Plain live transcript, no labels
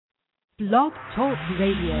Blog Talk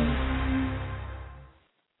Radio.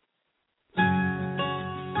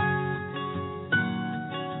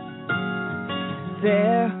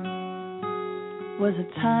 There was a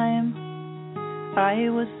time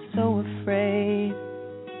I was so afraid,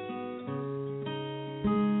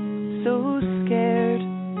 so scared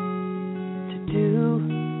to do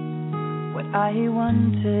what I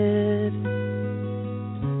wanted.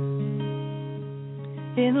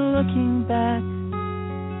 In looking back,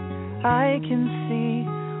 I can see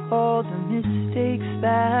all the mistakes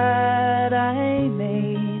that I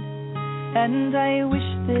made, and I wish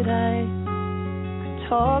that I could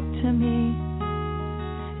talk to me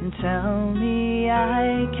and tell me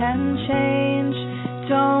I can change.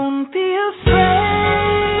 Don't be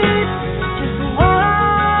afraid, just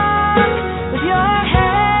walk with your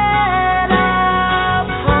head up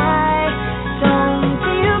high. Don't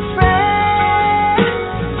be afraid,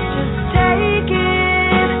 just take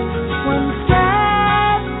it one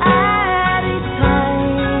step at a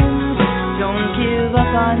time. Don't give up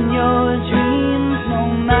on your dreams, no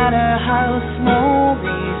matter how small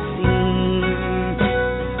they seem.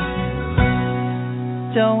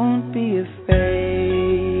 Don't be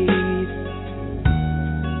afraid.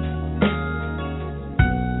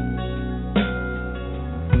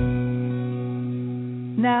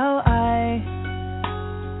 Now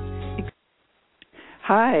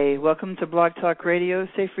Hi, welcome to Blog Talk Radio,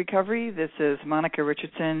 Safe Recovery. This is Monica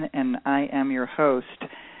Richardson, and I am your host.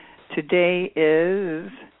 Today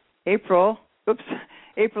is April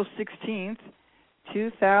 16th,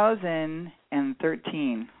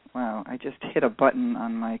 2013. Wow, I just hit a button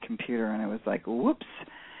on my computer, and it was like, whoops.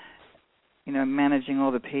 You know, managing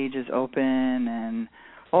all the pages open and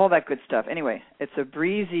all that good stuff. Anyway, it's a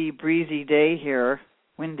breezy day here,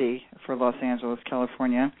 windy for Los Angeles,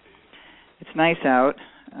 California. It's nice out.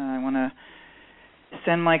 I want to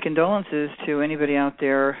send my condolences to anybody out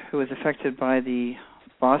there who was affected by the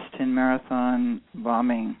Boston Marathon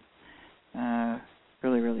bombing.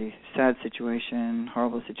 Really sad situation,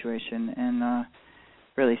 horrible situation, and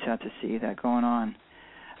really sad to see that going on.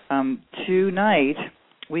 Tonight,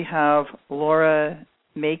 we have Laura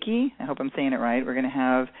Mackey. I hope I'm saying it right. We're going to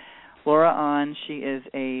have Laura on. She is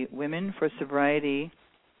a Women for Sobriety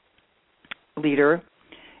leader,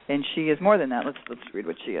 and she is more than that. Let's read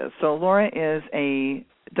what she is. So Laura is a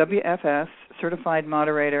WFS certified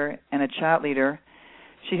moderator and a chat leader.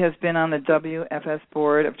 She has been on the WFS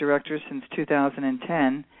board of directors since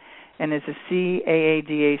 2010 and is a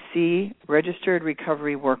CAADAC registered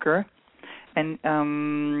recovery worker. And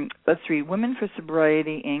let's read. Women for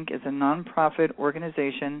Sobriety, Inc. is a nonprofit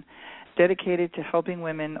organization dedicated to helping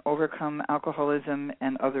women overcome alcoholism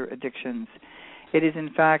and other addictions. It is, in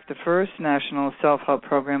fact, the first national self-help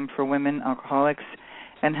program for women alcoholics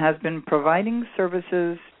and has been providing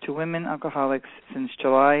services to women alcoholics since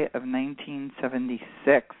July of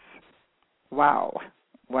 1976. Wow.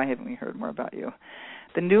 Why haven't we heard more about you?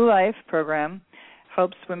 The New Life program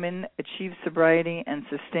helps women achieve sobriety and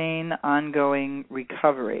sustain ongoing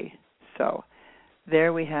recovery. So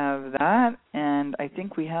there we have that, and I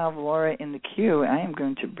think we have Laura in the queue. I am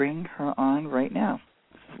going to bring her on right now.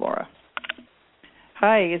 This is Laura.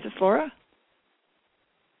 Hi, is this Laura?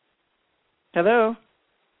 Hello?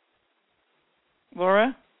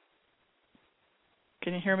 Laura?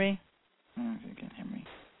 Can you hear me? I don't know if you can hear me.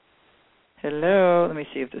 Hello? Let me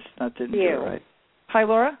see if this didn't do it right. Hi,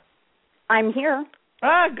 Laura? I'm here.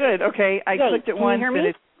 Ah, good. Okay, I clicked it once. Can you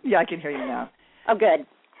hear me? Yeah, I can hear you now. Oh, good.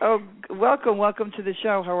 Oh, welcome to the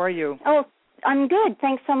show. How are you? Oh, I'm good.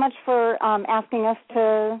 Thanks so much for asking us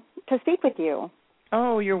to speak with you.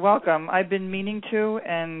 Oh, you're welcome. I've been meaning to,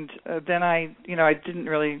 and then I didn't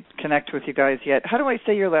really connect with you guys yet. How do I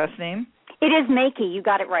say your last name? It is Mackey. You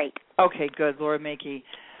got it right. Okay, good, Laura Mackey.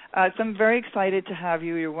 So I'm very excited to have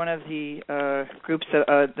you. You're one of the groups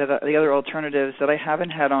that the other alternatives that I haven't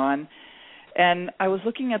had on. And I was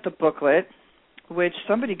looking at the booklet, which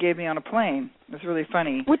somebody gave me on a plane. It was really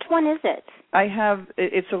funny. Which one is it?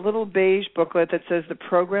 It's a little beige booklet that says the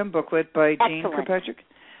program booklet by Jean Kirkpatrick,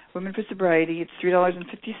 Women for Sobriety. It's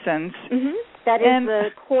 $3.50. Mm-hmm. That is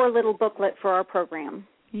the core little booklet for our program.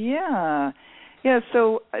 Yeah.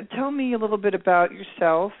 So tell me a little bit about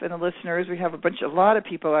yourself and the listeners. We have a lot of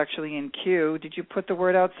people actually in queue. Did you put the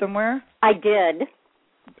word out somewhere? I did.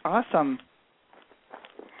 Awesome.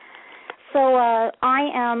 So I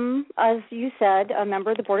am, as you said, a member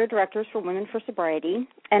of the Board of Directors for Women for Sobriety,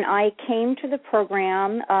 and I came to the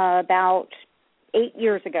program about 8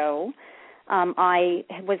 years ago. I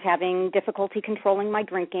was having difficulty controlling my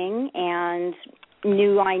drinking and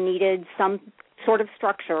knew I needed some sort of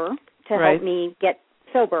structure to help me get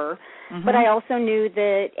sober, but I also knew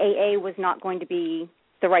that AA was not going to be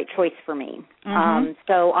the right choice for me.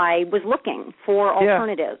 So I was looking for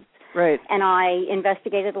alternatives. Right. And I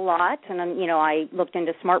investigated a lot, and I looked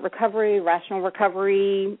into smart recovery, rational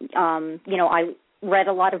recovery. I read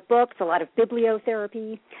a lot of books, a lot of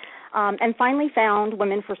bibliotherapy, and finally found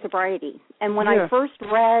Women for Sobriety. And when I first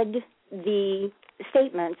read the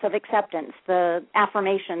statements of acceptance, the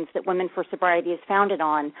affirmations that Women for Sobriety is founded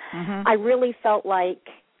on, I really felt like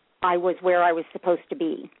I was where I was supposed to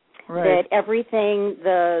be. Right. That everything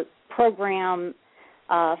the program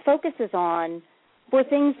focuses on were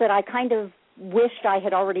things that I kind of wished I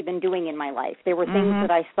had already been doing in my life. They were things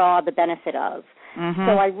that I saw the benefit of.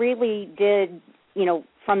 So I really did,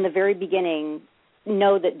 from the very beginning,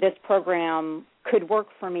 know that this program could work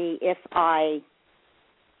for me if I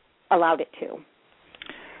allowed it to.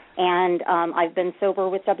 And I've been sober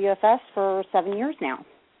with WFS for 7 years now.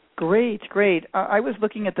 Great. I was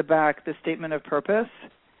looking at the back, the statement of purpose.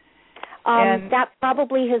 That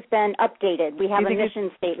probably has been updated. We have a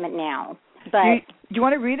mission statement now. But do you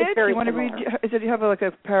want to read it? Do you want to read? Do you have a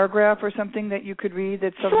paragraph or something that you could read?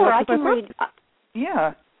 Sure, I can read.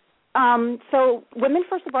 Yeah. So Women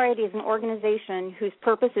for Sobriety is an organization whose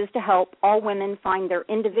purpose is to help all women find their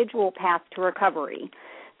individual path to recovery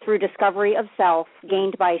through discovery of self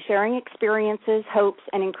gained by sharing experiences, hopes,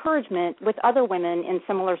 and encouragement with other women in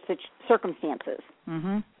similar circumstances.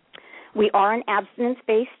 We are an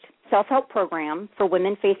abstinence-based self-help program for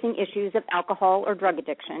women facing issues of alcohol or drug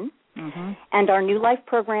addiction. And our New Life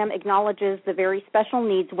program acknowledges the very special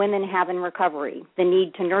needs women have in recovery, the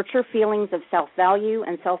need to nurture feelings of self-value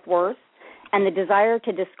and self-worth, and the desire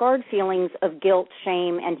to discard feelings of guilt,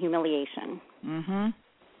 shame, and humiliation.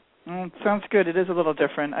 Sounds good. It is a little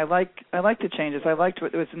different. I like the changes. I liked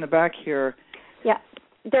what was in the back here. Yeah.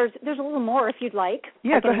 There's a little more if you'd like.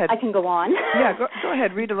 Yeah, go ahead. I can go on. Yeah, go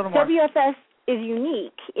ahead. Read a little more. WFS is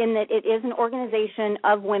unique in that it is an organization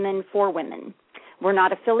of women for women. We're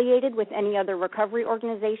not affiliated with any other recovery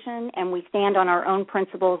organization, and we stand on our own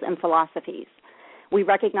principles and philosophies. We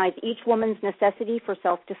recognize each woman's necessity for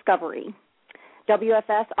self-discovery.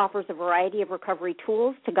 WFS offers a variety of recovery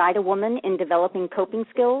tools to guide a woman in developing coping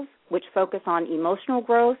skills, which focus on emotional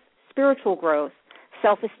growth, spiritual growth,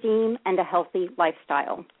 self-esteem, and a healthy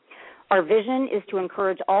lifestyle. Our vision is to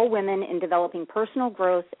encourage all women in developing personal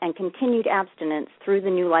growth and continued abstinence through the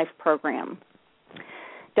New Life program.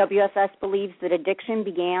 WFS believes that addiction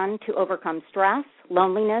began to overcome stress,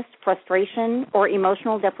 loneliness, frustration, or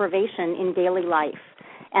emotional deprivation in daily life,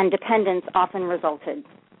 and dependence often resulted.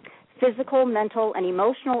 Physical, mental, and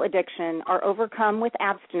emotional addiction are overcome with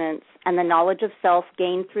abstinence and the knowledge of self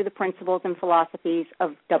gained through the principles and philosophies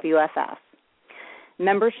of WFS.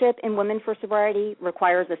 Membership in Women for Sobriety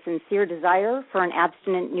requires a sincere desire for an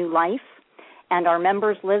abstinent new life, and our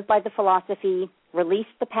members live by the philosophy, release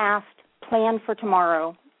the past, plan for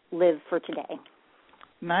tomorrow, live for today.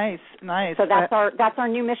 Nice. So that's our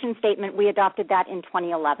new mission statement. We adopted that in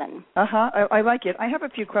 2011. I like it. I have a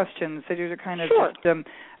few questions that are kind of just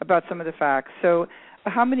about some of the facts. So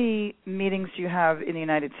how many meetings do you have in the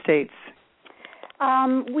United States?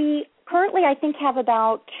 We currently, I think, have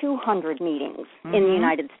about 200 meetings in the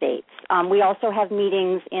United States. We also have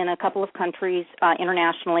meetings in a couple of countries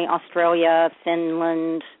internationally, Australia,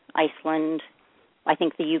 Finland, Iceland, I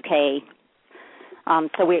think the UK.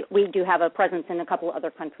 So we do have a presence in a couple of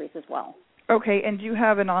other countries as well. Okay, and do you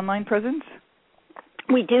have an online presence?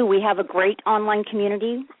 We do. We have a great online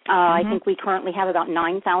community. I think we currently have about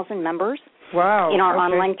 9,000 members in our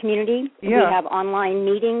online community. We have online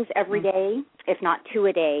meetings every day, if not 2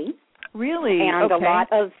 a day. Really? And a lot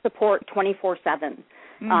of support 24/7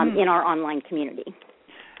 in our online community.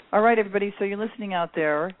 All right, everybody, so you're listening out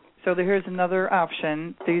there. So here's another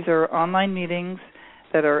option. These are online meetings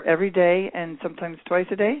that are every day and sometimes twice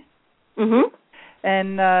a day?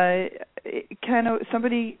 And can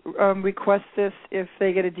somebody request this if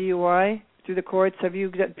they get a DUI through the courts? Have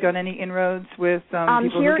you done any inroads with people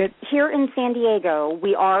who get... Here in San Diego,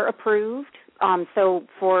 we are approved. So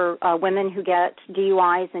for women who get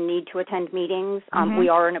DUIs and need to attend meetings, we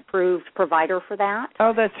are an approved provider for that.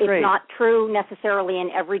 Oh, that's great. It's not true necessarily in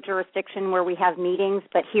every jurisdiction where we have meetings,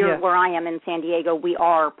 but here where I am in San Diego, we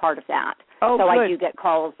are part of that. Oh, so good. I do get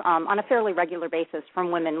calls on a fairly regular basis from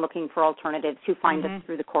women looking for alternatives who find us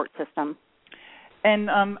through the court system. And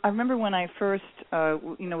I remember when I first,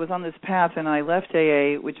 was on this path and I left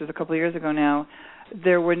AA, which was a couple of years ago now.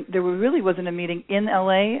 There really wasn't a meeting in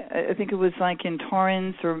LA. I think it was like in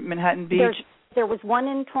Torrance or Manhattan Beach. There was one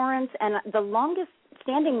in Torrance, and the longest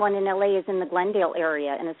standing one in LA is in the Glendale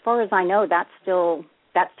area. And as far as I know, that's still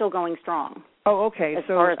going strong. Oh, okay. As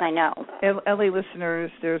so far as I know. LA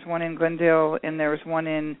listeners, there's one in Glendale, and there's one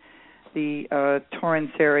in the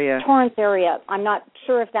Torrance area. Torrance area. I'm not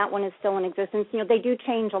sure if that one is still in existence. They do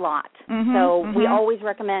change a lot. We always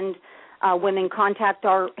recommend women contact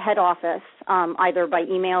our head office, either by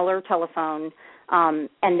email or telephone,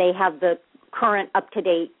 and they have the current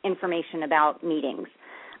up-to-date information about meetings.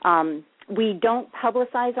 We don't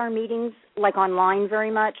publicize our meetings like online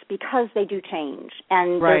very much because they do change,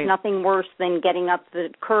 and there's nothing worse than getting up the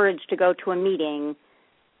courage to go to a meeting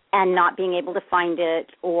and not being able to find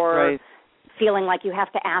it, or feeling like you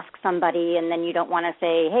have to ask somebody, and then you don't want to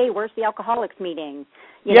say, "Hey, where's the alcoholics meeting?"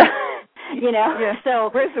 You know? Yeah. So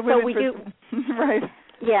where's the women we do. Right.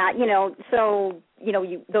 Yeah,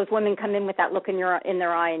 those women come in with that look in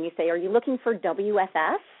their eye, and you say, "Are you looking for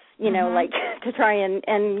WFS?" Like to try and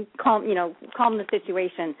calm the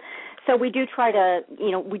situation. So we do try to,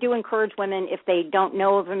 we do encourage women, if they don't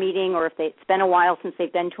know of a meeting or if it's been a while since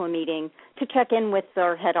they've been to a meeting, to check in with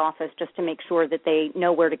their head office just to make sure that they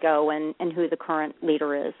know where to go and who the current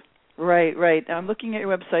leader is. Right. I'm looking at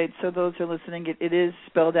your website, so those who are listening, it is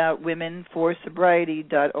spelled out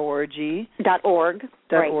womenforsobriety.org.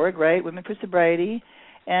 .org, right? Women for Sobriety.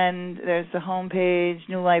 And there's the homepage,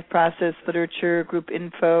 New Life Process, Literature, Group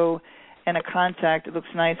Info, and a contact. It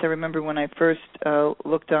looks nice. I remember when I first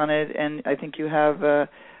looked on it, and I think you have a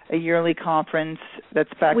yearly conference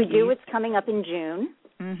that's back. We do. It's coming up in June.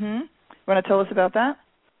 You want to tell us about that?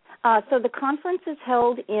 So the conference is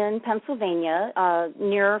held in Pennsylvania,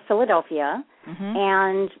 near Philadelphia,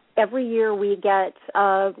 and every year we get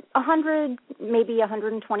 100, maybe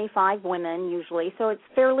 125 women usually, so it's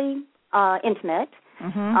fairly intimate.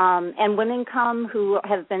 And women come who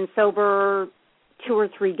have been sober 2 or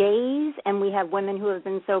 3 days, and we have women who have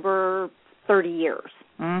been sober 30 years.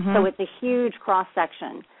 So it's a huge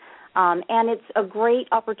cross-section. And it's a great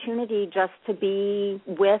opportunity just to be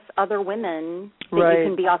with other women that you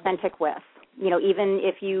can be authentic with. Even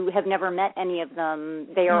if you have never met any of them,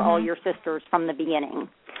 they are all your sisters from the beginning.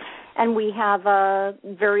 And we have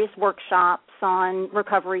various workshops on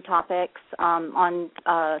recovery topics, on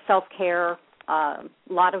self-care, a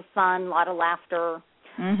lot of fun, a lot of laughter.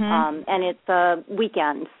 And it's a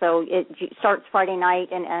weekend, so it starts Friday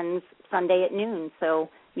night and ends Sunday at noon, so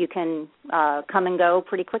you can come and go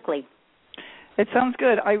pretty quickly. It sounds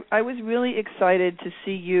good. I was really excited to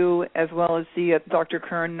see you, as well as see Dr.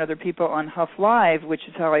 Kern and other people on Huff Live, which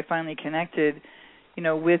is how I finally connected,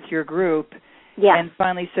 with your group. Yes. And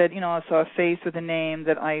finally said, I saw a face with a name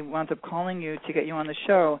that I wound up calling you to get you on the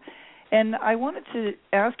show. And I wanted to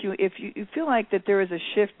ask you if you feel like that there is a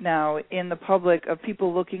shift now in the public of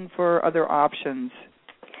people looking for other options.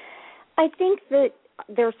 I think that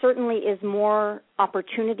there certainly is more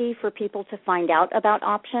opportunity for people to find out about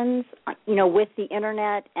options, with the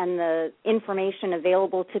Internet and the information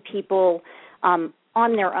available to people on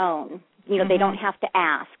their own. They don't have to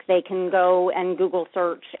ask. They can go and Google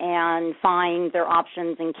search and find their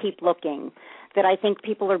options and keep looking. That I think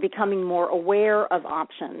people are becoming more aware of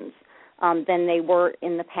options than they were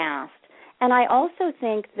in the past. And I also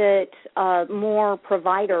think that more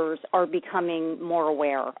providers are becoming more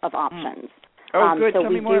aware of options. Oh, good. So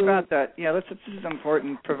Tell me more about that. Yeah, this is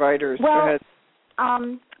important. Providers. Well, go ahead.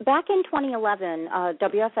 Back in 2011,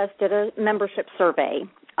 WFS did a membership survey.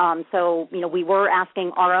 So we were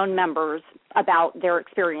asking our own members about their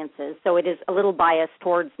experiences. So it is a little biased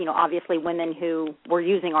towards, obviously women who were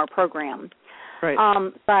using our program. Right.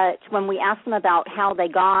 But when we asked them about how they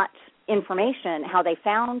got information, how they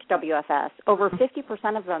found WFS, over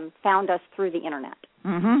 50% of them found us through the Internet.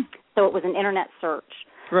 So it was an Internet search.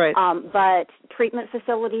 Right. But treatment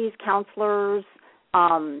facilities, counselors,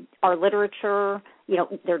 our literature,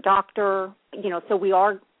 their doctor,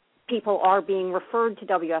 so people are being referred to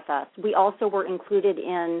WFS. We also were included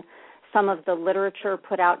in some of the literature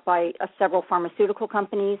put out by several pharmaceutical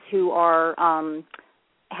companies who are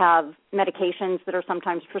have medications that are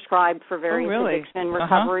sometimes prescribed for various addiction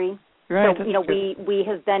recovery. Right. So, we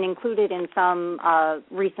have been included in some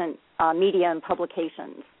recent media and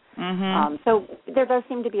publications. So there does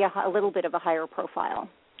seem to be a little bit of a higher profile.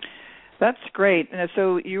 That's great. And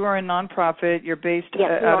so you are a nonprofit. You're based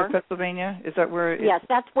out of Pennsylvania. Is that where? Yes,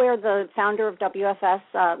 that's where the founder of WFS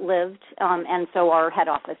lived, and so our head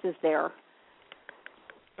office is there.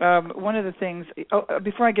 One of the things,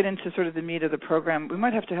 before I get into sort of the meat of the program, we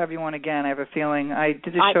might have to have you on again. I have a feeling. I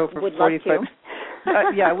did a show for 45.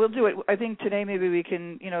 Yeah, we'll do it. I think today maybe we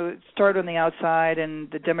can, start on the outside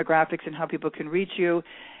and the demographics and how people can reach you.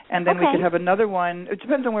 And then we could have another one. It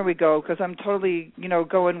depends on where we go, because I'm totally,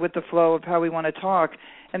 going with the flow of how we want to talk.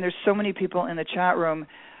 And there's so many people in the chat room.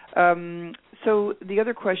 So the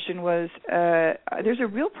other question was, there's a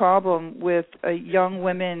real problem with young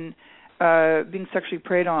women being sexually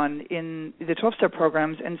preyed on in the 12-step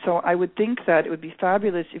programs, and so I would think that it would be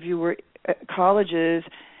fabulous if you were colleges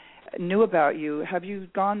knew about you. Have you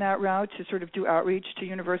gone that route to sort of do outreach to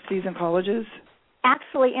universities and colleges?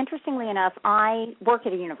 Actually, interestingly enough, I work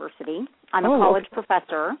at a university. I'm a college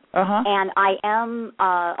professor, and I am,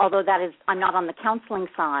 although I'm not on the counseling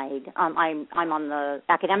side, I'm on the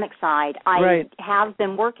academic side. I have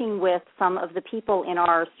been working with some of the people in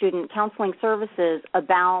our student counseling services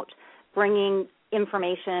about bringing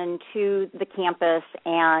information to the campus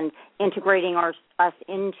and integrating us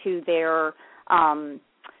into their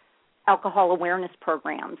alcohol awareness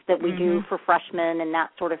programs that we do for freshmen and that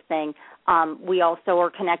sort of thing. We also are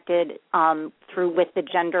connected with the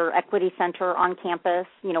Gender Equity Center on campus,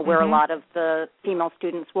 where a lot of the female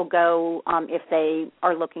students will go if they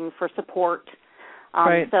are looking for support.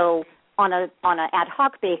 So on an ad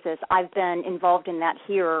hoc basis, I've been involved in that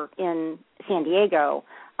here in San Diego.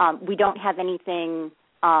 We don't have anything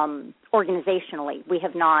organizationally. We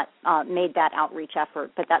have not made that outreach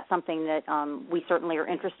effort, but that's something that we certainly are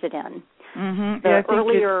interested in.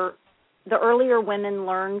 The earlier women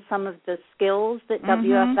learn some of the skills that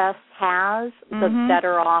WFS has, the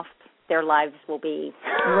better off their lives will be.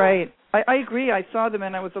 Right. I agree. I saw them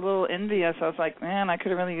and I was a little envious. I was like, man, I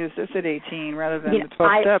could have really used this at 18 rather than the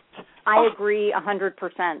 12 steps. I agree 100%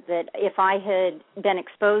 that if I had been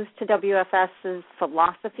exposed to WFS's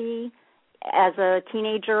philosophy as a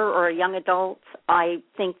teenager or a young adult, I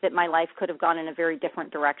think that my life could have gone in a very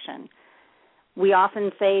different direction. We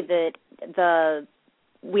often say that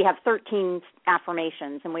we have 13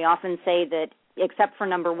 affirmations, and we often say that except for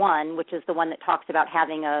number 1, which is the one that talks about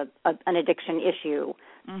having an addiction issue,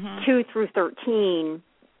 2 through 13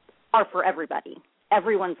 are for everybody.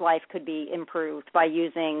 Everyone's life could be improved by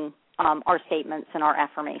using our statements and our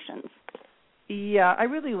affirmations. Yeah, I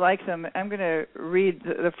really like them. I'm going to read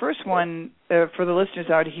the first one for the listeners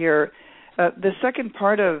out here. The second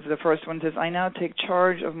part of the first one says, I now take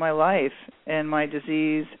charge of my life and my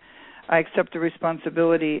disease. I accept the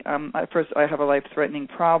responsibility. First, I have a life-threatening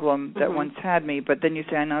problem that once had me, but then you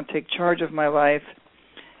say, I now take charge of my life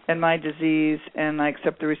and my disease, and I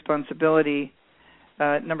accept the responsibility.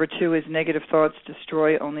 Number 2 is negative thoughts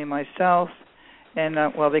destroy only myself. And,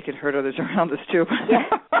 they could hurt others around us, too.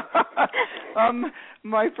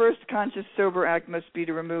 My first conscious sober act must be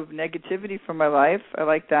to remove negativity from my life. I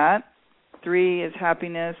like that. 3 is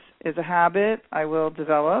happiness is a habit I will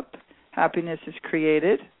develop. Happiness is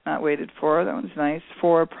created, not waited for. That one's nice.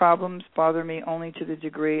 4, problems bother me only to the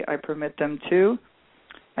degree I permit them to.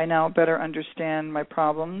 I now better understand my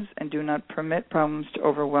problems and do not permit problems to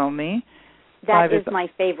overwhelm me. That is my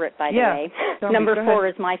favorite, by the way. Number 4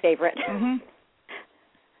 is my favorite.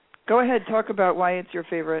 Go ahead, talk about why it's your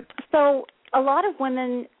favorite. So a lot of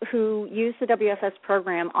women who use the WFS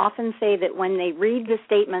program often say that when they read the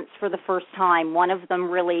statements for the first time, one of them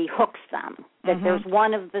really hooks them, that there's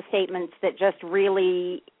one of the statements that just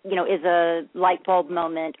really, is a light bulb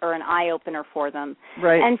moment or an eye-opener for them.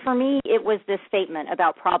 Right. And for me, it was this statement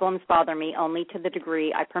about problems bother me only to the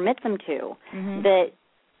degree I permit them to, that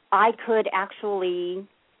I could actually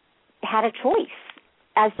had a choice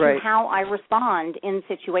as to how I respond in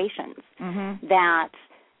situations, that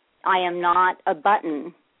I am not a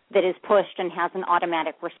button that is pushed and has an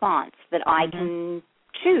automatic response, that I can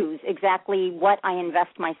choose exactly what I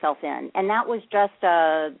invest myself in. And that was just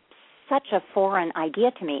such a foreign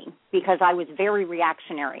idea to me because I was very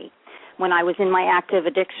reactionary. When I was in my active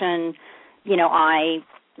addiction, I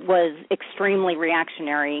was extremely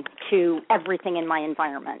reactionary to everything in my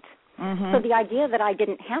environment. So the idea that I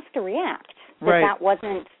didn't have to react, that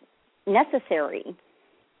wasn't necessary,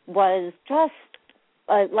 was just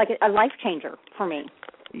like a life changer for me.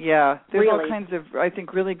 Yeah, there's all kinds of, I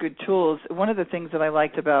think, really good tools. One of the things that I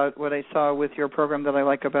liked about what I saw with your program that I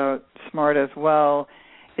like about SMART as well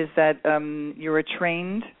is that you're a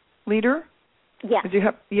trained leader.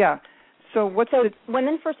 Yeah. So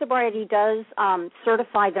Women for Sobriety does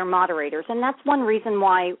certify their moderators, and that's one reason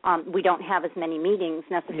why we don't have as many meetings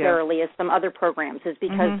necessarily as some other programs, is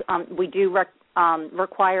because we do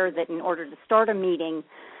require that in order to start a meeting,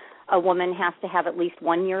 a woman has to have at least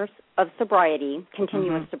 1 year of sobriety,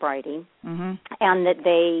 continuous sobriety, and that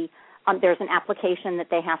there's an application that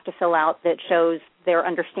they have to fill out that shows their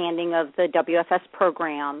understanding of the WFS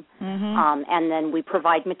program, and then we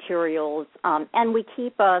provide materials, and we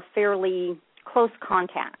keep a fairly close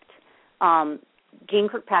contact Jean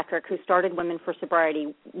Kirkpatrick, who started Women for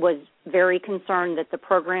Sobriety, was very concerned that the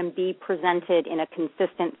program be presented in a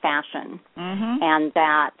consistent fashion, and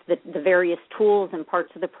that the various tools and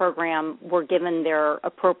parts of the program were given their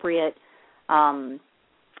appropriate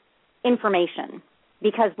information,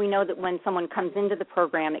 because we know that when someone comes into the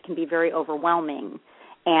program, it can be very overwhelming,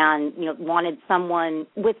 and wanted someone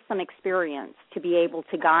with some experience to be able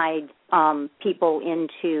to guide people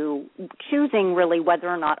into choosing really whether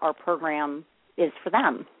or not our program is for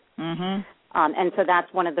them. And so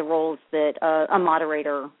that's one of the roles that a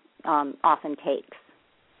moderator often takes.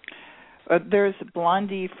 There's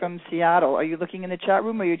Blondie from Seattle. Are you looking in the chat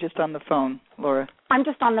room, or are you just on the phone, Laura? I'm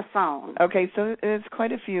just on the phone. Okay, so there's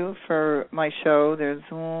quite a few for my show. There's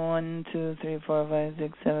 1, 2, 3, 4, 5,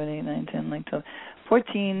 6, 7, 8, 9, 10, 11, 12,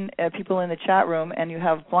 14 people in the chat room, and you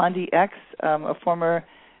have Blondie X, a former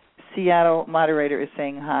Seattle moderator, is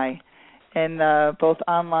saying hi. And both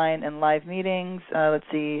online and live meetings. Let's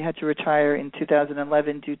see, had to retire in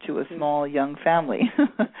 2011 due to a small young family.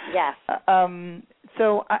 Yes.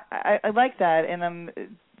 So I like that, and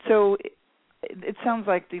so it sounds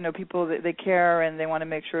like people they care and they want to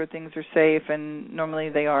make sure things are safe, and normally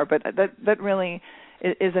they are. But that really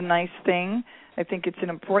is a nice thing. I think it's an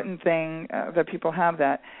important thing that people have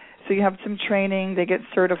that. So you have some training, they get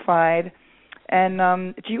certified,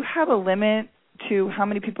 and do you have a limit to how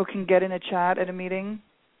many people can get in a chat at a meeting?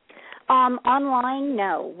 Online,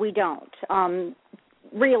 no, we don't.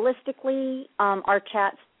 Realistically, our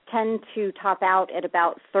chats tend to top out at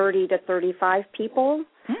about 30 to 35 people.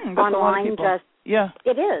 That's online, a lot of people.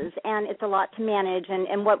 It is, and it's a lot to manage.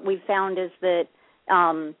 And what we've found is that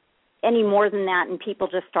any more than that, and people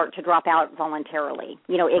just start to drop out voluntarily.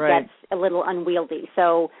 It right. gets a little unwieldy.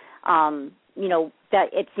 So, that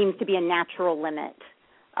it seems to be a natural limit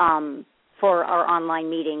for our online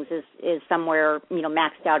meetings is somewhere,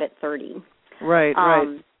 maxed out at 30. Right,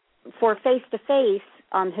 right. For face-to-face,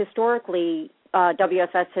 historically,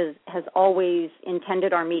 WFS has always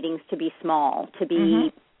intended our meetings to be small, to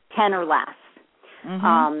be 10 or less.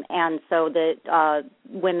 And so that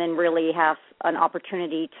women really have an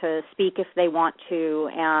opportunity to speak if they want to,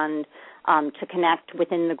 and to connect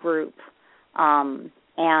within the group,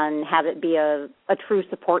 and have it be a true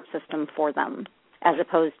support system for them, as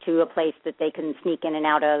opposed to a place that they can sneak in and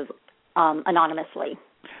out of anonymously.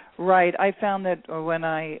 Right. I found that when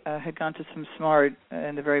I had gone to some SMART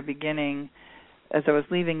in the very beginning, as I was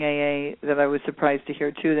leaving AA, that I was surprised to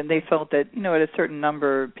hear, too, that they felt that, at a certain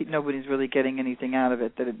number, nobody's really getting anything out of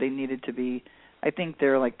it, that they needed to be, I think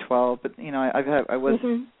they're like 12, but, I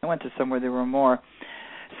went to somewhere there were more.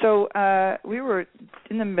 So we were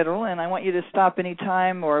in the middle, and I want you to stop any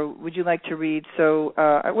time, or would you like to read? So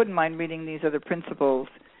I wouldn't mind reading these other principles.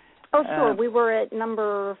 Oh, sure. We were at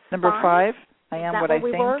number 5. Number 5. I am what I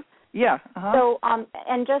think. Were? Yeah. So,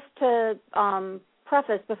 and just to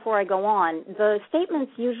preface before I go on, the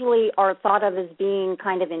statements usually are thought of as being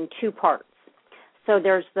kind of in two parts. So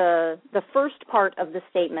there's the first part of the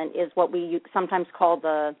statement is what we sometimes call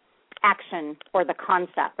the action or the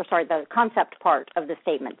concept part of the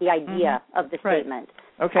statement, the idea of the statement.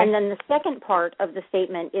 Okay. And then the second part of the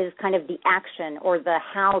statement is kind of the action or the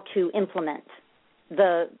how to implement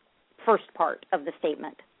the first part of the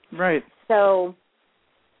statement. Right. So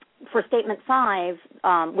for Statement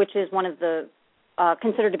 5, which is one of the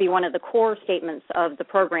considered to be one of the core statements of the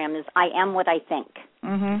program, is I am what I think.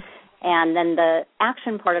 And then the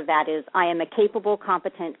action part of that is I am a capable,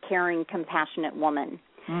 competent, caring, compassionate woman.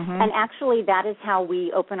 And actually that is how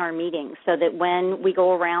we open our meetings, so that when we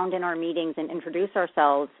go around in our meetings and introduce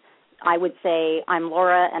ourselves, I would say I'm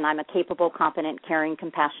Laura and I'm a capable, competent, caring,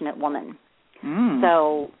 compassionate woman.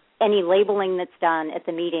 So any labeling that's done at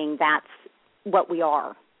the meeting, that's what we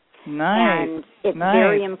are. Nice. And it's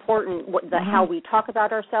very important how we talk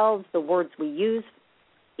about ourselves, the words we use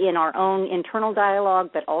in our own internal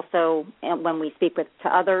dialogue, but also when we speak to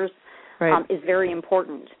others, is very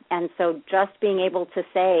important. And so just being able to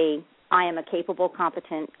say, I am a capable,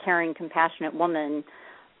 competent, caring, compassionate woman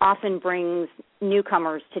often brings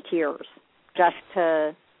newcomers to tears, just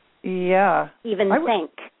to even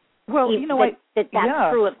think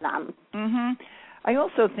that's true of them. I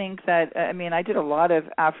also think that, I did a lot of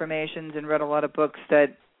affirmations and read a lot of books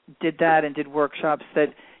that did that and did workshops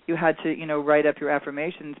that you had to, write up your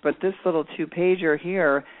affirmations. But this little 2-pager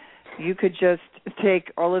here, you could just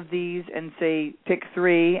take all of these and pick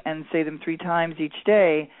 3 and say them 3 times each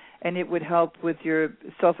day, and it would help with your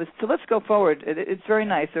self-esteem. So let's go forward. It's very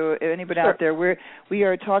nice. So anybody out there, we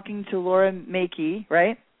are talking to Laura Mackey,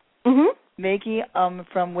 right? Mackey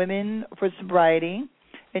from Women for Sobriety.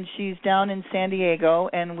 and she's down in San Diego,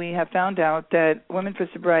 and we have found out that Women for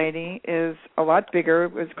Sobriety is a lot bigger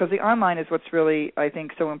because the online is what's really, I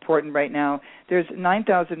think, so important right now. There's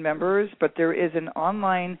 9,000 members, but there is an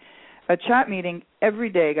online chat meeting every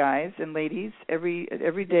day, guys and ladies, every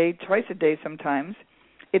day, twice a day sometimes.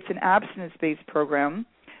 It's an abstinence-based program.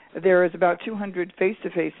 There is about 200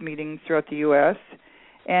 face-to-face meetings throughout the U.S.,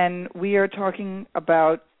 and we are talking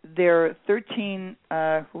about their 13,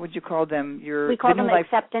 what would you call them? We call them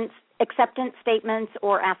acceptance statements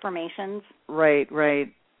or affirmations. Right.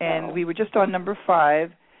 And we were just on number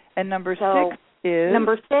 5, and number 6 is?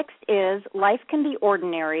 Number 6 is life can be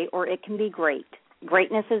ordinary or it can be great.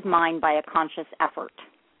 Greatness is mine by a conscious effort.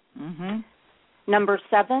 Mm-hmm. Number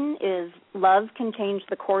 7 is love can change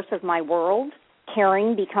the course of my world.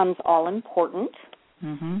 Caring becomes all important.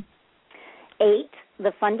 Mm-hmm. 8,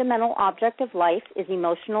 the fundamental object of life is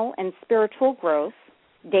emotional and spiritual growth.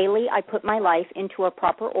 Daily, I put my life into a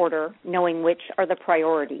proper order, knowing which are the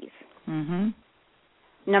priorities. Mm-hmm.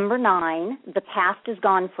 Number 9, the past is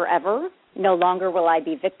gone forever. No longer will I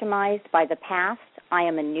be victimized by the past. I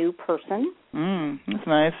am a new person. That's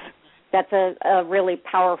nice. That's a really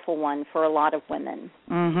powerful one for a lot of women.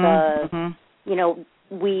 Mm-hmm. You know,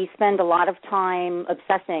 we spend a lot of time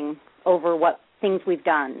obsessing over what things we've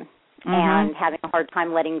done and having a hard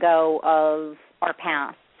time letting go of our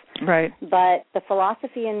past. Right. But the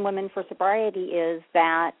philosophy in Women for Sobriety is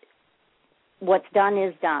that what's done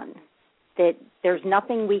is done, that there's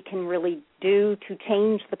nothing we can really do to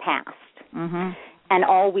change the past. Mm-hmm. And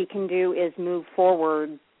all we can do is move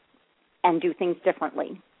forward and do things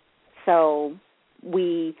differently. So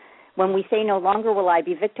when we say no longer will I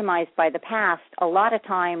be victimized by the past, a lot of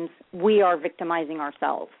times we are victimizing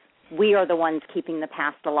ourselves. We are the ones keeping the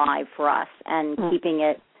past alive for us and keeping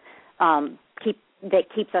it that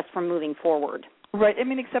keeps us from moving forward. Right. I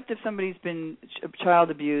mean, except if somebody's been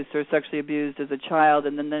child abused or sexually abused as a child,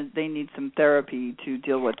 and then they need some therapy to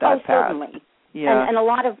deal with that past. Certainly. Yeah. And a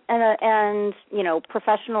lot of and you know,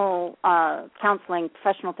 professional counseling,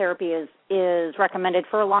 professional therapy is recommended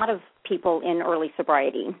for a lot of people in early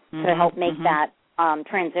sobriety to help make that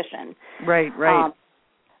transition. Right.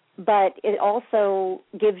 But it also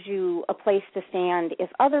gives you a place to stand if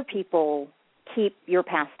other people keep your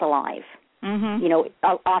past alive. Mm-hmm. You know,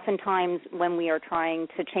 oftentimes when we are trying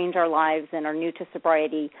to change our lives and are new to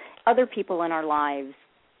sobriety, other people in our lives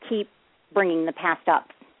keep bringing the past up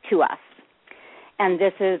to us. And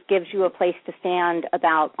this gives you a place to stand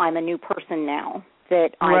about, I'm a new person now, that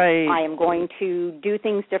I am going to do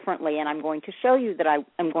things differently, and I'm going to show you that I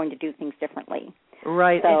am going to do things differently.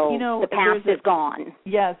 Right. So and, you know, the past is gone.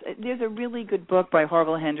 Yes. There's a really good book by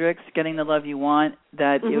Harville Hendricks, Getting the Love You Want,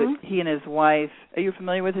 that he and his wife, are you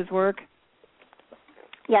familiar with his work?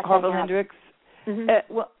 Yes, Harville Hendricks?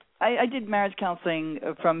 Mm-hmm. Well, I did marriage counseling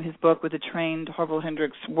from his book with a trained Harville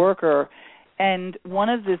Hendricks worker, and one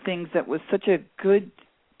of the things that was such a good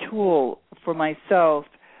tool for myself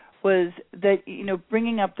was that, you know,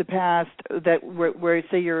 bringing up the past that where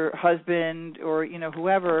say your husband or, you know,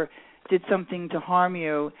 whoever did something to harm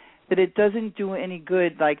you, that it doesn't do any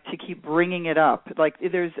good, like, to keep bringing it up. Like,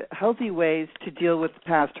 there's healthy ways to deal with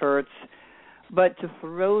past hurts, but to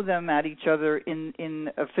throw them at each other in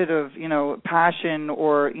a fit of, you know, passion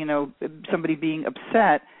or, you know, somebody being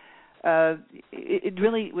upset, it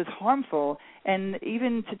really was harmful. And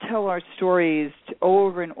even to tell our stories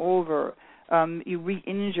over and over, you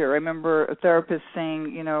re-injure. I remember a therapist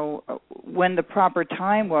saying, you know, when the proper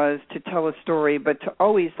time was to tell a story, but to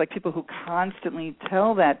always, like, people who constantly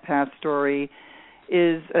tell that past story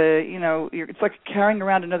is, you know, it's like carrying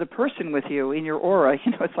around another person with you in your aura.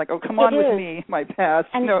 You know, it's like, oh, come on with me, my past.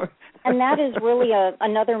 And, you know. And that is really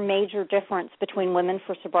another major difference between Women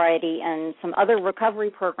for Sobriety and some other recovery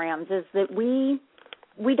programs is that we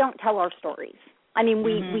don't tell our stories. I mean,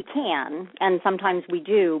 we can, and sometimes we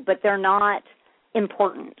do, but they're not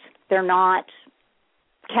important. They're not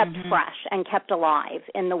kept fresh and kept alive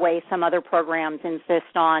in the way some other programs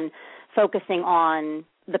insist on focusing on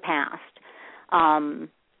the past.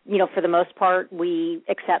 You know, for the most part, we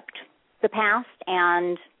accept the past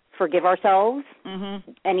and forgive ourselves,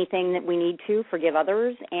 anything that we need to, forgive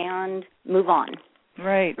others, and move on.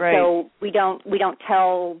 Right. So we don't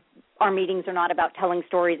tell, our meetings are not about telling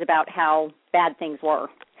stories about how bad things were.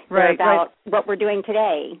 They're about what we're doing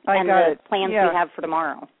today and the plans we have for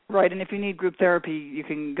tomorrow. Right, and if you need group therapy, you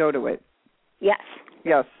can go to it. Yes.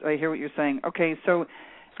 Yes, I hear what you're saying. Okay, so,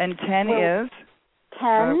 and 10 is?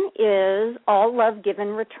 10 is all love given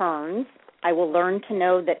returns. I will learn to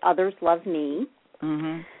know that others love me.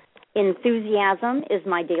 Enthusiasm is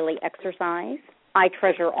my daily exercise. I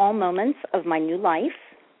treasure all moments of my new life.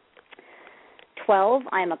 12,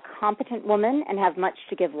 I am a competent woman and have much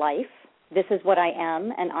to give life. This is what I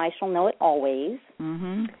am, and I shall know it always.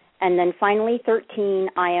 Mm-hmm. And then finally, 13,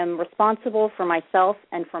 I am responsible for myself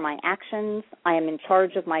and for my actions. I am in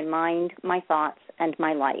charge of my mind, my thoughts, and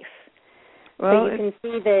my life. Well, so you can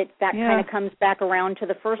see that kind of comes back around to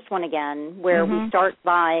the first one again, where mm-hmm. we start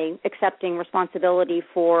by accepting responsibility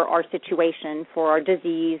for our situation, for our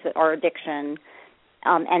disease, our addiction,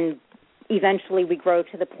 and eventually we grow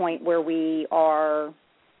to the point where we are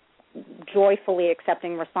joyfully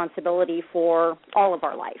accepting responsibility for all of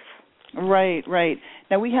our life. Right, right.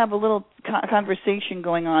 Now, we have a little conversation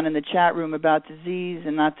going on in the chat room about disease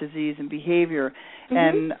and not disease and behavior, mm-hmm.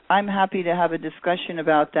 and I'm happy to have a discussion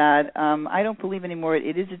about that. I don't believe anymore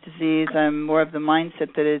it is a disease. I'm more of the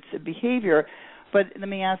mindset that it's a behavior. But let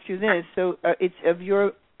me ask you this. So it's of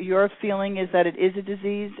your feeling is that it is a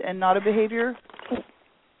disease and not a behavior?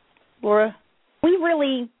 Laura? We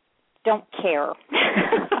really don't care,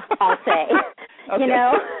 I'll say. Okay. You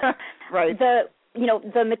know? Right.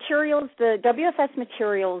 The materials, the WFS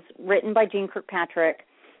materials written by Jean Kirkpatrick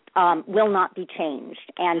will not be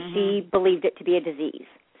changed, and mm-hmm. she believed it to be a disease.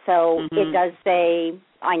 So mm-hmm. it does say,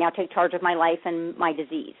 I now take charge of my life and my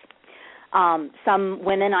disease. Some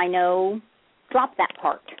women I know drop that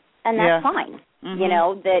part, and that's fine. Mm-hmm.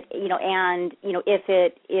 And if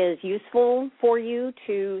it is useful for you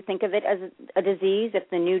to think of it as a disease, if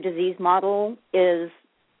the new disease model is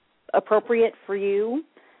appropriate for you,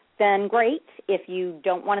 then great. If you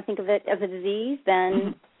don't want to think of it as a disease, then mm-hmm.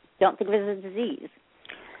 don't think of it as a disease.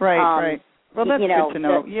 Right, right. Well, that's good to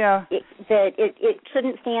know. It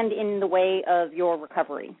shouldn't stand in the way of your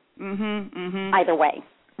recovery. Mm-hmm, mm-hmm. Either way.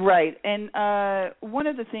 Right. And one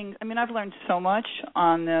of the things, I've learned so much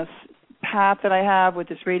on this path that I have with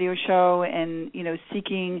this radio show and,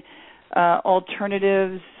 seeking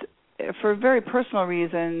alternatives for very personal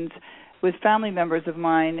reasons with family members of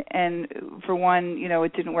mine. And for one,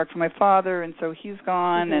 it didn't work for my father, and so he's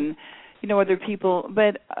gone, mm-hmm. and, other people.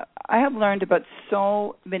 But I have learned about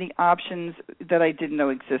so many options that I didn't know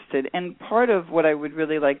existed. And part of what I would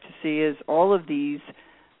really like to see is all of these,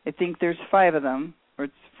 I think there's 5 of them, or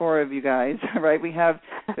it's 4 of you guys, right?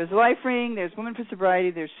 There's LifeRing, there's Women for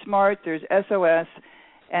Sobriety, there's SMART, there's SOS,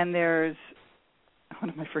 and there's,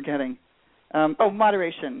 what am I forgetting?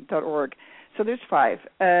 Moderation.org. So there's 5.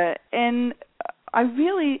 And how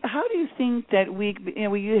do you think that we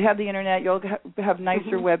have the Internet, you'll have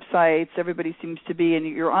nicer mm-hmm. websites, everybody seems to be, and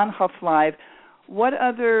you're on Huff Live. What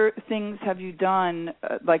other things have you done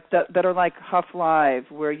that are like Huff Live,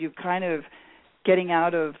 where you kind of getting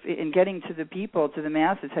out of and getting to the people, to the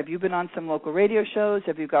masses? Have you been on some local radio shows?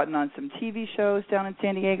 Have you gotten on some TV shows down in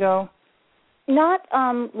San Diego? Not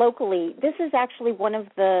locally. This is actually one of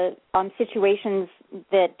the situations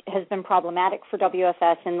that has been problematic for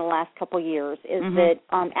WFS in the last couple of years, is mm-hmm.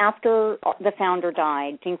 that after the founder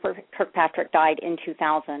died, Jean Kirkpatrick died in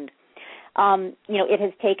 2000, it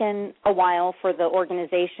has taken a while for the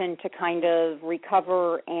organization to kind of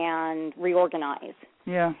recover and reorganize.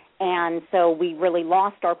 Yeah. And so we really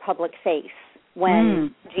lost our public face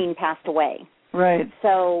when Jean passed away. Right.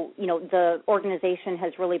 So, the organization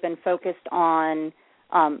has really been focused on,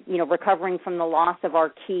 recovering from the loss of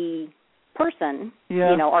our key person,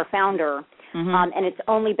 our founder. Mm-hmm. And it's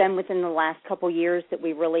only been within the last couple of years that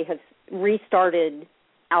we really have restarted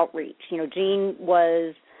outreach. Jean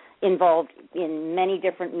was involved in many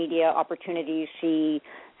different media opportunities. She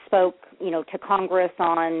spoke, to Congress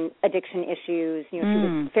on addiction issues. She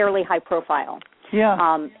was fairly high profile.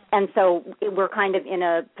 Yeah. And so we're kind of in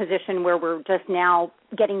a position where we're just now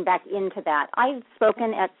getting back into that. I've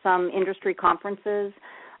spoken at some industry conferences.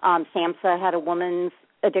 SAMHSA had a women's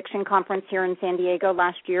addiction conference here in San Diego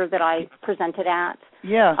last year that I presented at.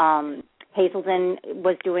 Yeah. Hazelden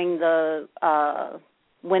was doing the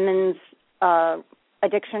women's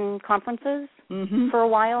addiction conferences mm-hmm. for a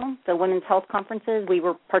while, the women's health conferences. We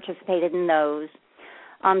were participated in those.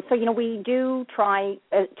 So, we do try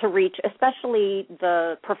to reach especially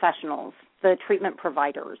the professionals, the treatment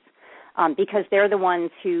providers, because they're the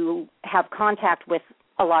ones who have contact with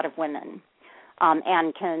a lot of women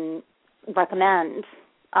and can recommend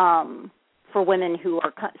for women who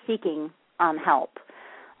are seeking help.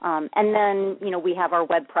 And then, we have our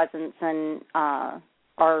web presence and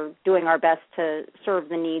are doing our best to serve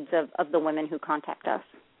the needs of the women who contact us.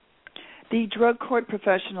 The Drug Court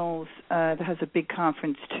Professionals has a big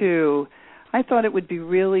conference, too. I thought it would be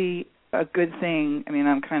really a good thing.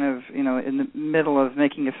 I'm kind of, in the middle of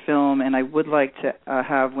making a film, and I would like to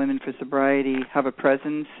have Women for Sobriety have a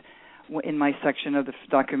presence in my section of the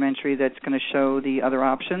documentary that's going to show the other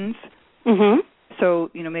options. Mm-hmm. So,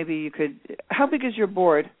 maybe you could – how big is your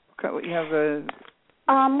board You have a...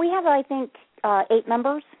 We have, I think, 8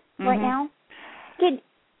 members right now. Did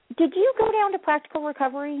you go down to Practical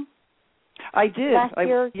Recovery? I did. Last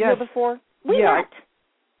year, year before? We met.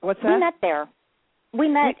 What's that? We met there. We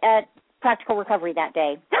met at Practical Recovery that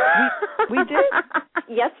day. We did?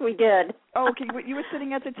 Yes, we did. Oh, okay. You were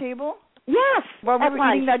sitting at the table? Yes. While we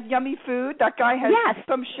were eating that yummy food, that guy has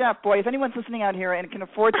some chef. Boy, if anyone's listening out here and can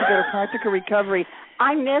afford to go to Practical Recovery.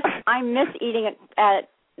 I miss eating at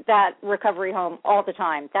that recovery home all the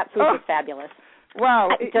time. That food was fabulous. Wow,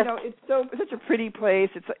 it's such a pretty place.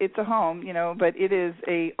 It's a home, but it is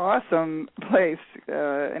a awesome place.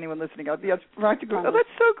 Anyone listening out, yes, Practical. Oh, that's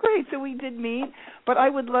so great. So we did meet, but I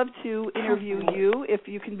would love to interview you if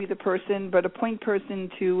you can be the person, but a point person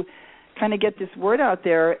to kind of get this word out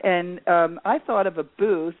there. And I thought of a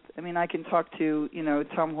booth. I mean, I can talk to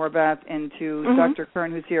Tom Horvath and to Dr.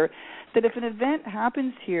 Kern, who's here. That if an event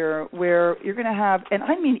happens here where you're going to have, and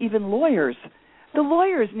I mean even lawyers. The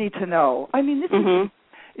lawyers need to know. I mean, this is,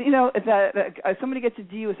 that somebody gets a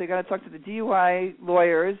DUI, so they got to talk to the DUI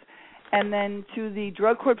lawyers, and then to the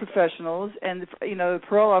drug court professionals and the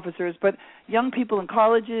parole officers. But young people in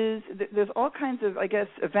colleges, there's all kinds of, I guess,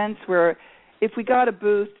 events where if we got a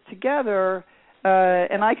booth together,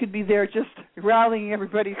 and I could be there just rallying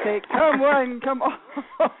everybody, say, "Come on, come on."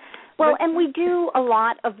 Well, and we do a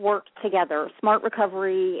lot of work together. Smart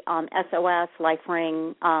Recovery, SOS,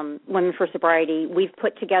 LifeRing, Women for Sobriety. We've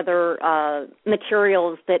put together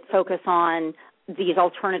materials that focus on these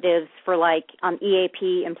alternatives for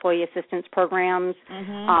EAP, employee assistance programs,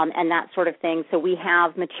 and that sort of thing. So we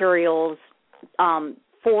have materials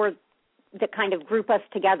for that kind of group us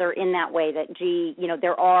together in that way that,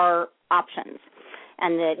 there are options,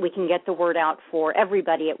 and that we can get the word out for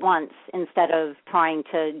everybody at once instead of trying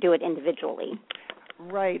to do it individually.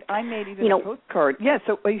 Right. I made even a postcard. Yeah,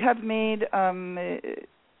 so you have made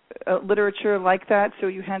literature like that, so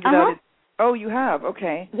you handed out... Oh, you have?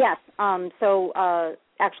 Okay. Yes.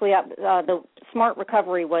 Actually, the Smart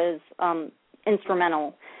Recovery was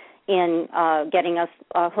instrumental in getting us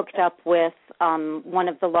hooked up with one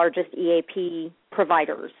of the largest EAP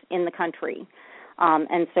providers in the country.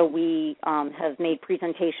 And so we have made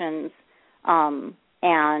presentations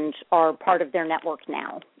and are part of their network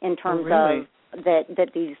now in terms of that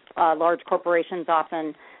these large corporations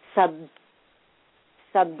often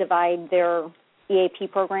subdivide their EAP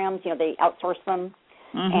programs. They outsource them.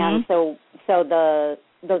 And so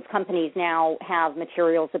those companies now have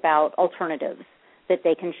materials about alternatives that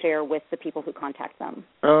they can share with the people who contact them.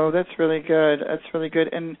 Oh, that's really good. That's really good.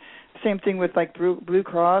 And same thing with Blue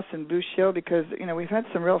Cross and Blue Shield, because we've had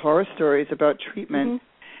some real horror stories about treatment,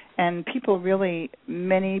 and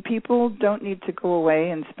many people don't need to go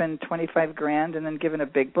away and spend $25,000 and then given a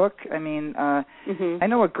big book. I mean, I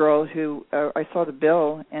know a girl who I saw the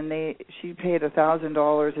bill, and she paid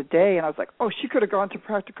 $1,000 a day, and I was like, oh, she could have gone to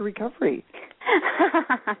Practical Recovery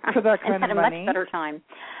for that kind of money. And had a much better time.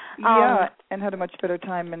 Yeah, and had a much better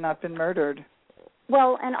time and not been murdered.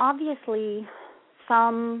 Well, and obviously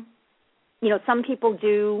some people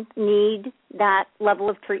do need that level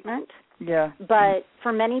of treatment. Yeah. But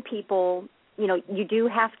for many people, you do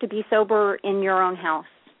have to be sober in your own house.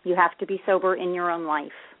 You have to be sober in your own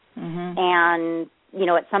life. And,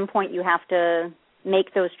 at some point you have to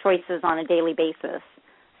make those choices on a daily basis.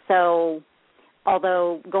 So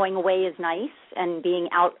although going away is nice and being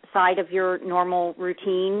outside of your normal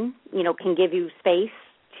routine, can give you space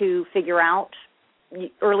to figure out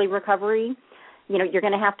early recovery, you're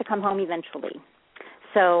going to have to come home eventually.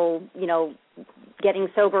 So, getting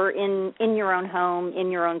sober in your own home,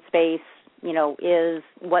 in your own space, is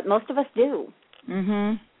what most of us do.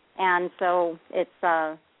 And so it's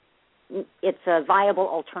a viable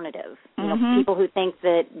alternative. People who think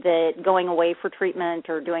that going away for treatment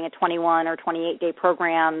or doing a 21 or 28-day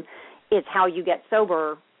program is how you get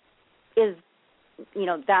sober is,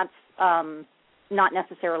 that's not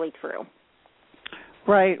necessarily true.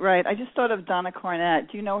 Right. I just thought of Donna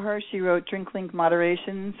Cornett. Do you know her? She wrote Drink Link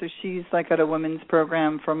Moderation, so she's got a women's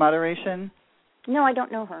program for moderation. No, I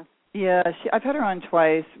don't know her. Yeah, I've had her on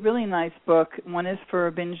twice. Really nice book. One is for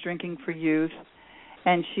binge drinking for youth,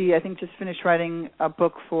 and she, I think, just finished writing a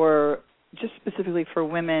book just specifically for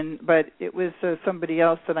women, but it was somebody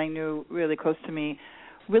else that I knew really close to me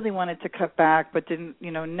really wanted to cut back, but didn't,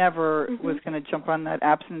 never was going to jump on that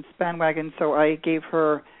abstinence bandwagon, so I gave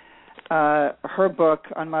her her book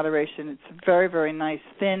on moderation. It's a very, very nice,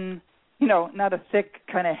 thin, not a thick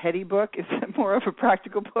kind of heady book. It's more of a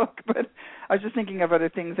practical book, but I was just thinking of other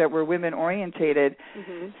things that were women-orientated.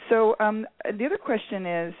 So the other question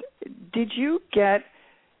is, did you get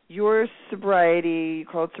your sobriety, you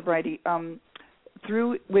call it sobriety,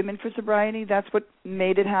 through Women for Sobriety? That's what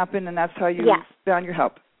made it happen, and that's how you found your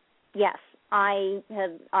help? Yes. I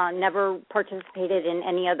have never participated in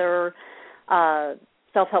any other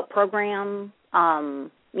self-help program.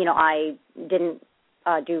 I didn't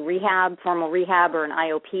do formal rehab or an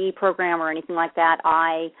IOP program or anything like that.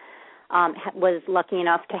 I was lucky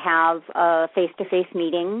enough to have a face-to-face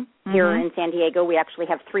meeting here in San Diego. We actually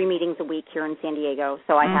have 3 meetings a week here in San Diego.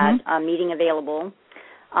 So I had a meeting available,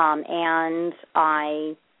 and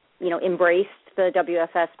I, embraced the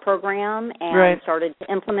WFS program and started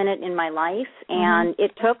to implement it in my life. And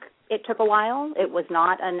it took a while. It was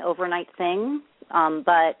not an overnight thing,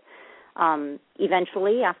 but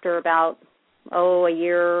eventually, after about a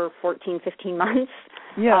year, 14, 15 months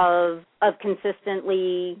of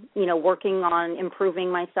consistently, working on improving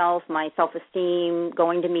myself, my self-esteem,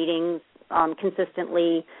 going to meetings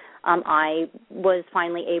consistently, I was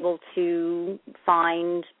finally able to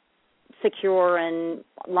find secure and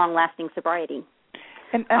long-lasting sobriety.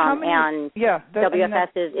 And how many? WFS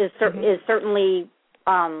is certainly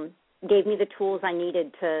gave me the tools I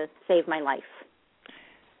needed to save my life.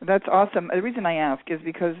 That's awesome. The reason I ask is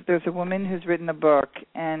because there's a woman who's written a book,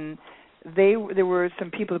 and there were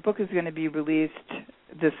some people. The book is going to be released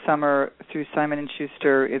this summer through Simon &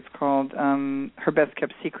 Schuster. It's called Her Best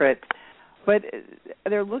Kept Secret. But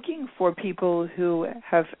they're looking for people who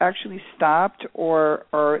have actually stopped or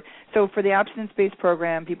so for the abstinence-based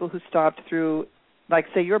program, people who stopped through, like,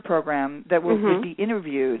 say, your program, that would be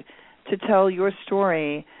interviewed to tell your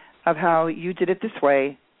story of how you did it this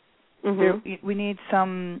way. We need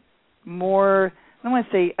some more, I don't want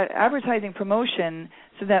to say advertising promotion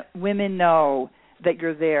so that women know that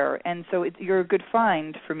you're there. And so you're a good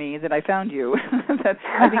find for me that I found you. That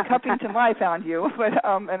I think Cuppington I found you, but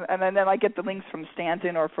and then I get the links from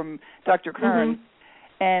Stanton or from Dr. Kern.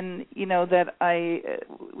 And,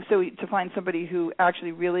 so to find somebody who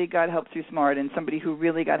actually really got help through SMART and somebody who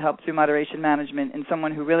really got help through moderation management and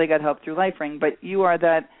someone who really got help through LifeRing, but you are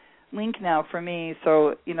that link now for me.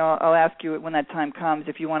 So, I'll ask you when that time comes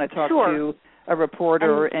if you want to talk to a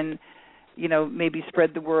reporter and maybe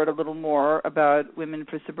spread the word a little more about Women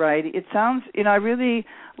for Sobriety. It sounds, I really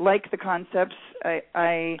like the concepts.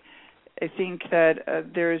 I think that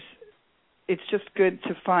it's just good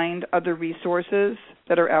to find other resources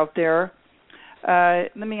that are out there.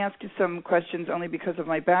 Let me ask you some questions only because of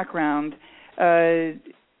my background.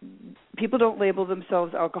 People don't label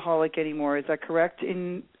themselves alcoholic anymore. Is that correct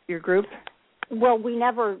in your group? Well, we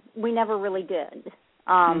never really did.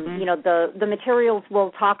 The materials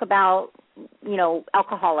will talk about,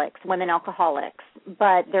 alcoholics, women alcoholics,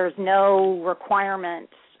 but there's no requirement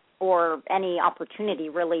or any opportunity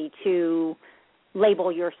really to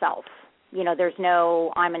label yourself. There's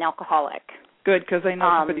no, I'm an alcoholic. Good, because I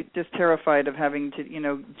know somebody's just terrified of having to,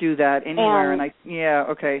 do that anywhere.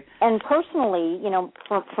 And personally,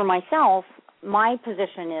 for myself, my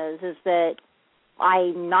position is that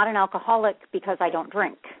I'm not an alcoholic because I don't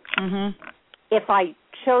drink. If I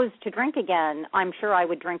chose to drink again, I'm sure I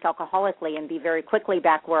would drink alcoholically and be very quickly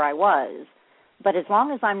back where I was. But as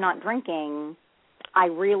long as I'm not drinking, I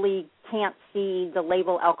really can't see the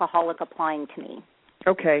label alcoholic applying to me.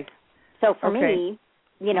 Okay. So for me,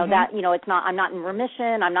 that, it's not, I'm not in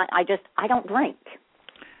remission. I don't drink.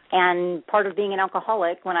 And part of being an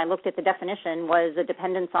alcoholic, when I looked at the definition, was a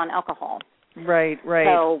dependence on alcohol. Right.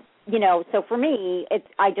 So, so for me,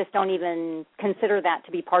 I just don't even consider that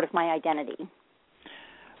to be part of my identity.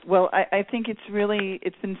 Well, I think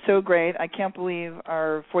it's been so great. I can't believe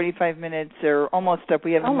our 45 minutes are almost up.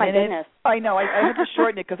 We have a minute. Oh, my goodness. I know. I had to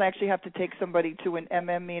shorten it because I actually have to take somebody to an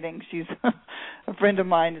MM meeting. She's a friend of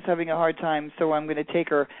mine is having a hard time, so I'm going to take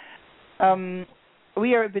her. We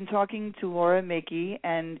have been talking to Laura Mackey,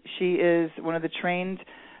 and she is one of the trained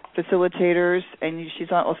facilitators, and she's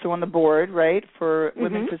also on the board, right, for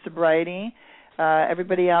Women for Sobriety.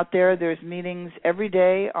 Everybody out there, there's meetings every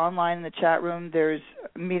day online in the chat room. There's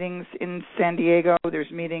meetings in San Diego. There's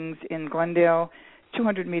meetings in Glendale,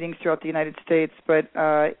 200 meetings throughout the United States. But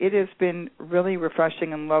it has been really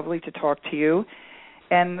refreshing and lovely to talk to you.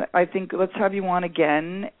 And I think let's have you on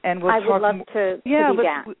again. And we'll I talk. would love to be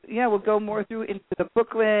back. We'll go more through into the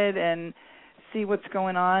booklet and see what's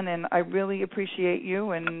going on. And I really appreciate you.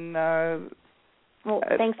 And well,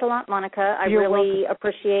 thanks a lot, Monica. I You're really welcome.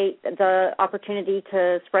 appreciate the opportunity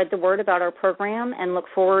to spread the word about our program and look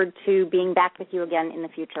forward to being back with you again in the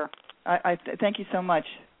future. I thank you so much.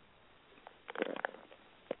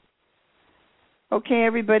 Okay,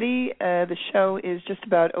 everybody, the show is just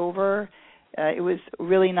about over. It was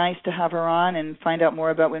really nice to have her on and find out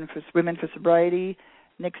more about Women for Sobriety.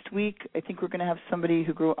 Next week, I think we're going to have somebody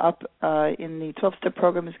who grew up in the 12-step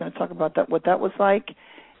program who's going to talk about what that was like.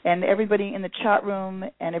 And everybody in the chat room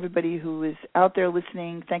and everybody who is out there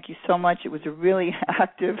listening, thank you so much. It was a really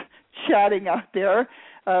active chatting out there.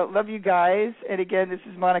 Love you guys. And again, this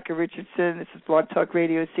is Monica Richardson. This is Blog Talk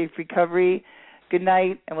Radio, Safe Recovery. Good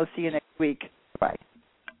night, and we'll see you next week.